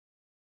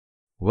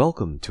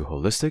Welcome to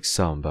Holistic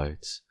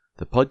Soundbites,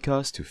 the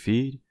podcast to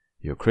feed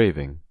your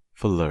craving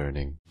for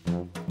learning.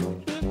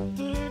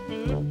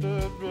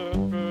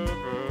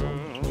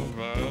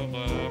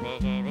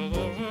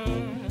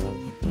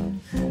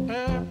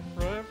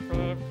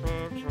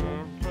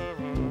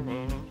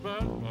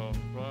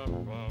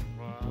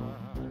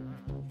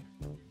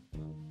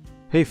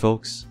 Hey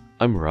folks,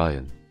 I'm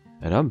Ryan,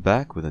 and I'm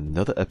back with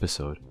another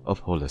episode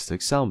of Holistic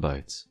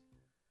Soundbites.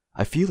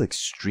 I feel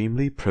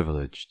extremely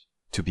privileged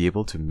to be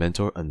able to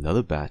mentor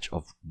another batch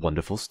of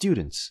wonderful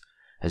students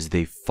as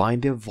they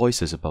find their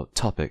voices about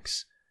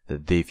topics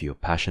that they feel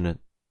passionate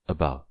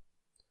about.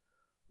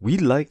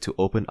 We'd like to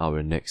open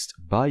our next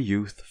By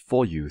Youth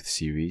for Youth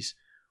series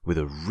with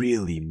a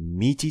really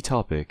meaty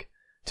topic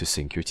to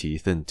sink your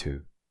teeth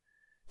into.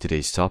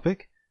 Today's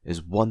topic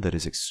is one that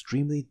is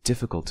extremely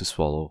difficult to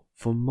swallow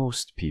for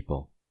most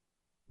people,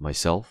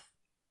 myself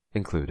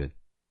included.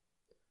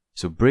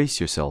 So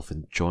brace yourself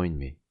and join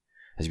me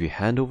as we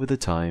hand over the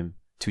time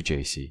to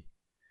Jacey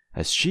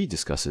as she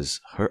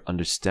discusses her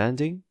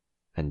understanding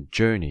and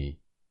journey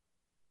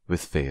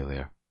with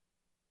failure.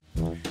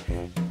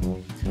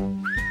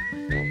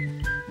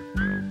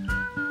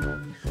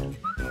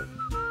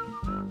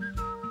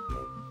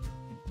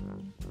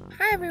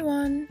 Hi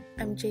everyone,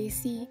 I'm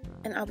Jacey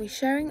and I'll be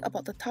sharing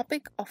about the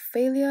topic of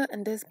failure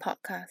in this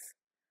podcast.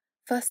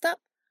 First up,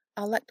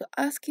 I'd like to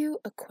ask you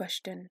a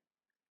question.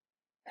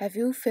 Have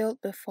you failed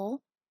before?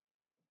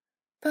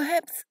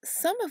 Perhaps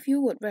some of you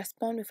would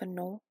respond with a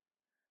no,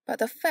 but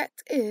the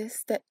fact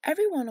is that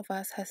every one of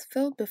us has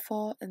failed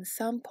before in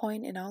some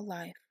point in our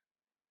life.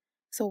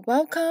 So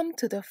welcome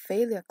to the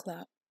Failure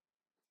Club.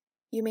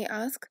 You may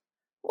ask,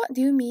 what do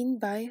you mean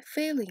by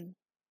failing?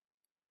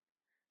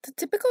 The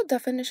typical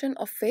definition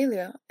of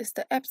failure is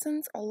the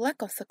absence or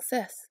lack of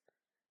success,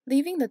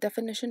 leaving the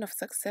definition of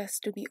success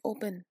to be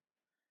open.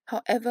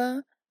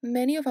 However,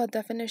 many of our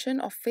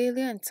definitions of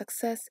failure and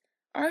success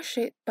are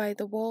shaped by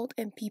the world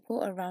and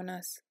people around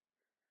us.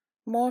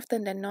 More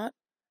often than not,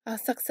 our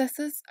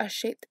successes are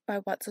shaped by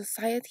what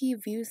society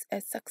views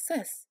as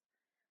success,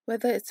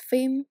 whether it's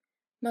fame,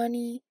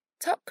 money,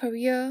 top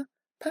career,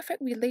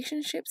 perfect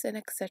relationships, and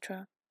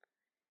etc.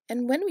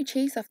 And when we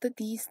chase after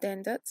these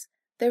standards,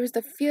 there is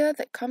the fear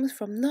that comes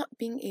from not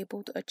being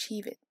able to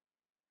achieve it.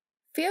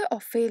 Fear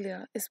of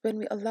failure is when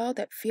we allow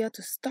that fear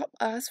to stop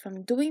us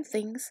from doing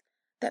things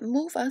that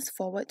move us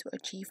forward to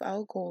achieve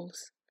our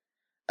goals.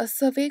 A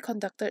survey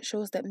conducted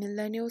shows that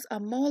millennials are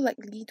more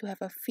likely to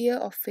have a fear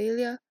of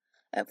failure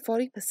at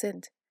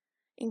 40%,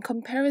 in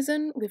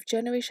comparison with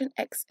Generation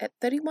X at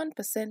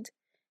 31%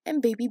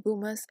 and baby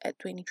boomers at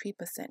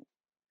 23%.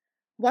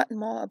 What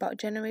more about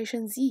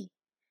Generation Z,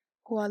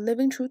 who are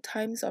living through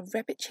times of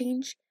rapid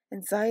change,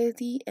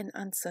 anxiety, and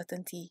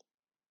uncertainty?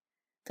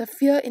 The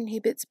fear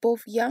inhibits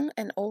both young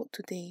and old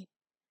today.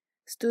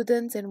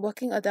 Students and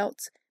working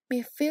adults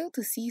may fail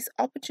to seize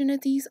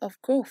opportunities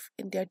of growth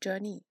in their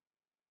journey.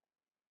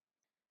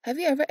 Have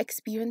you ever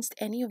experienced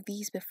any of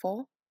these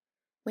before?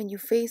 When you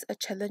face a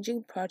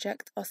challenging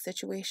project or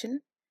situation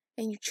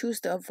and you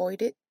choose to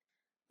avoid it,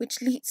 which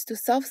leads to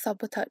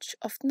self-sabotage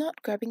of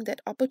not grabbing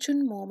that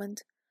opportune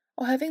moment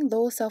or having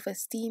low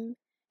self-esteem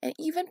and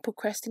even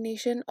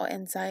procrastination or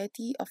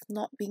anxiety of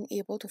not being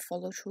able to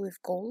follow through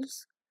with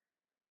goals?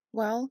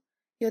 Well,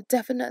 you're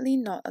definitely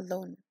not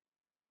alone.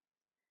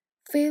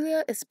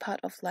 Failure is part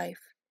of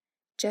life,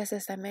 just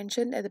as I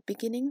mentioned at the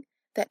beginning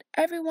that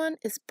everyone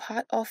is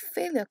part of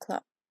Failure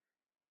Club.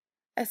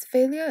 As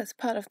failure is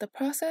part of the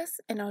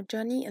process and our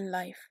journey in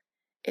life,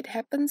 it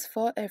happens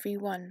for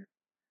everyone.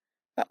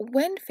 But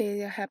when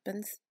failure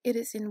happens, it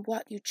is in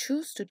what you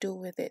choose to do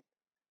with it.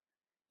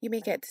 You may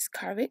get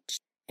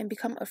discouraged and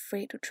become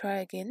afraid to try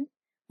again,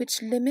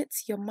 which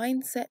limits your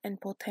mindset and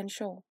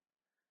potential.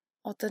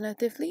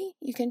 Alternatively,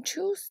 you can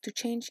choose to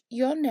change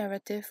your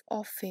narrative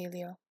of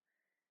failure.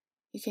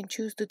 You can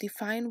choose to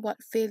define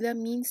what failure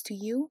means to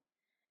you,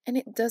 and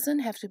it doesn't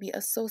have to be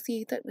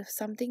associated with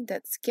something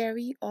that's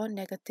scary or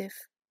negative.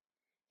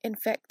 In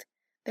fact,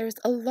 there is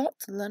a lot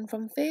to learn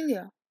from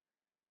failure.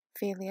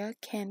 Failure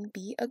can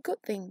be a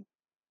good thing.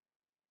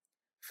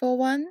 For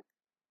one,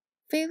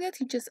 failure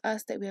teaches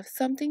us that we have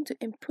something to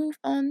improve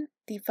on,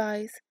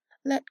 devise,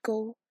 let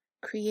go,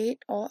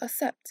 create, or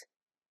accept.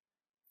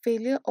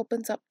 Failure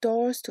opens up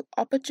doors to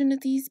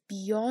opportunities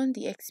beyond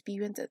the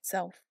experience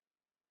itself.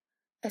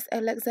 As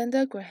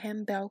Alexander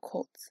Graham Bell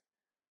quotes,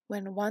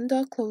 "When one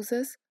door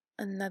closes,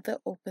 another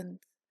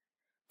opens."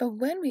 But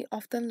when we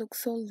often look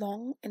so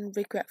long and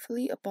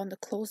regretfully upon the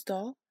closed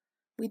door,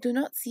 we do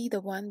not see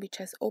the one which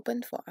has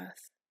opened for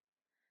us.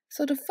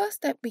 So the first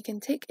step we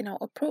can take in our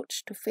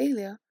approach to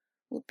failure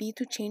would be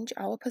to change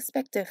our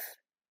perspective.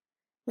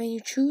 When you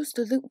choose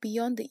to look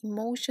beyond the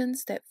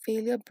emotions that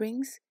failure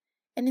brings,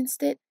 and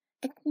instead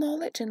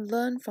acknowledge and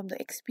learn from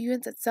the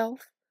experience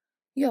itself,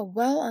 you are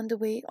well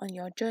underway on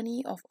your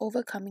journey of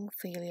overcoming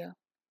failure.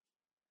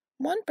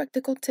 One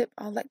practical tip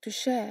I'd like to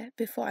share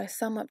before I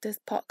sum up this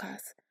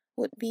podcast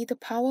would be the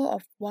power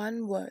of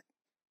one word: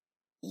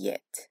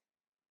 yet.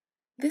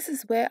 This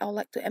is where I'd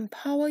like to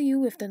empower you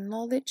with the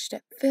knowledge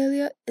that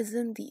failure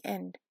isn't the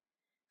end.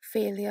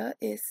 Failure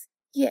is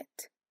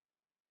yet.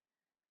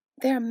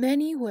 There are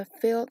many who have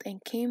failed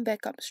and came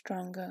back up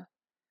stronger.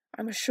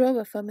 I'm sure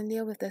we're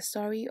familiar with the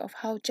story of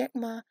how Jack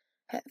Ma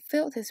had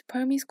failed his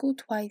primary school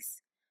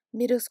twice,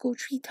 middle school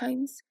 3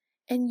 times,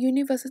 and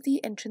university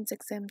entrance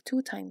exam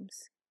 2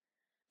 times.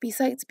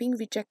 Besides being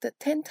rejected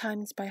 10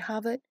 times by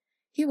Harvard,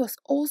 he was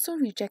also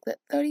rejected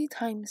 30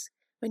 times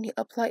when he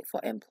applied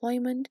for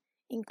employment,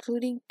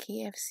 including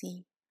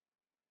KFC.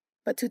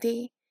 But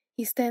today,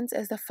 he stands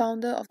as the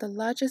founder of the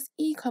largest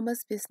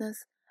e-commerce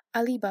business,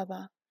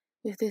 Alibaba,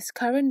 with his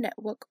current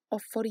network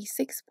of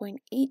 46.8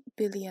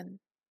 billion.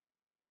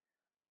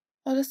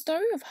 Or the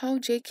story of how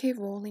J.K.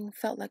 Rowling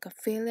felt like a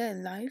failure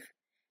in life,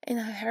 and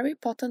her Harry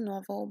Potter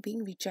novel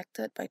being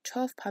rejected by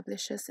 12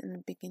 publishers in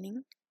the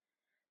beginning.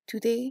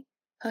 Today,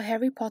 her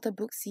Harry Potter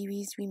book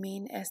series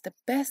remain as the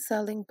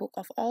best-selling book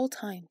of all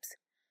times,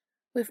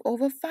 with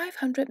over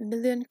 500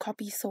 million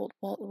copies sold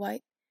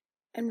worldwide,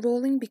 and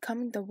Rowling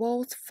becoming the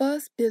world's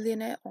first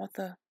billionaire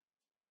author.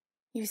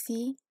 You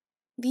see,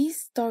 these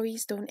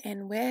stories don't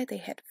end where they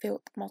had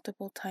failed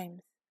multiple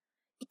times.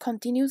 It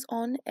continues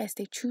on as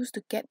they choose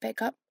to get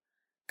back up,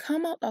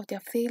 come out of their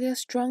failure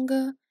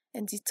stronger,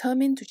 and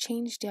determined to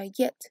change their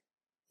yet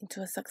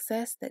into a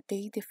success that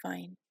they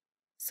define.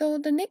 So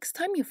the next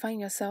time you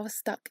find yourself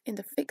stuck in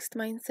the fixed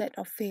mindset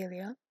of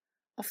failure,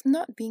 of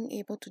not being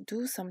able to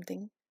do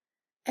something,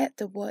 add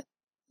the word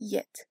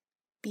yet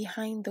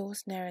behind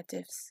those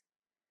narratives.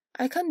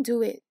 I can't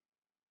do it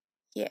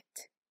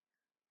yet.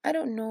 I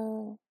don't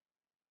know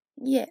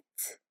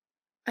yet.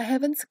 I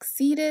haven't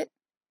succeeded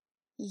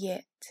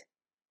yet.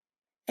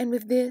 And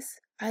with this,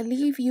 I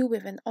leave you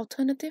with an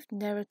alternative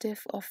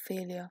narrative of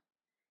failure.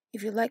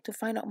 If you'd like to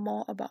find out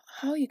more about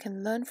how you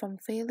can learn from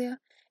failure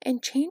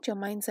and change your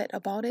mindset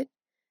about it,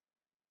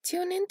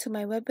 tune in to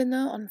my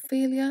webinar on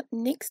failure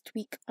next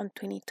week on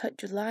 23rd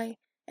July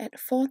at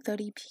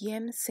 4:30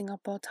 p.m.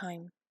 Singapore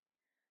time.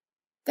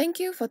 Thank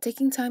you for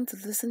taking time to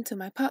listen to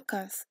my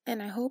podcast,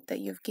 and I hope that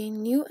you've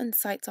gained new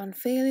insights on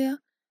failure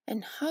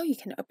and how you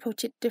can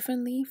approach it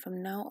differently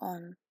from now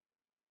on.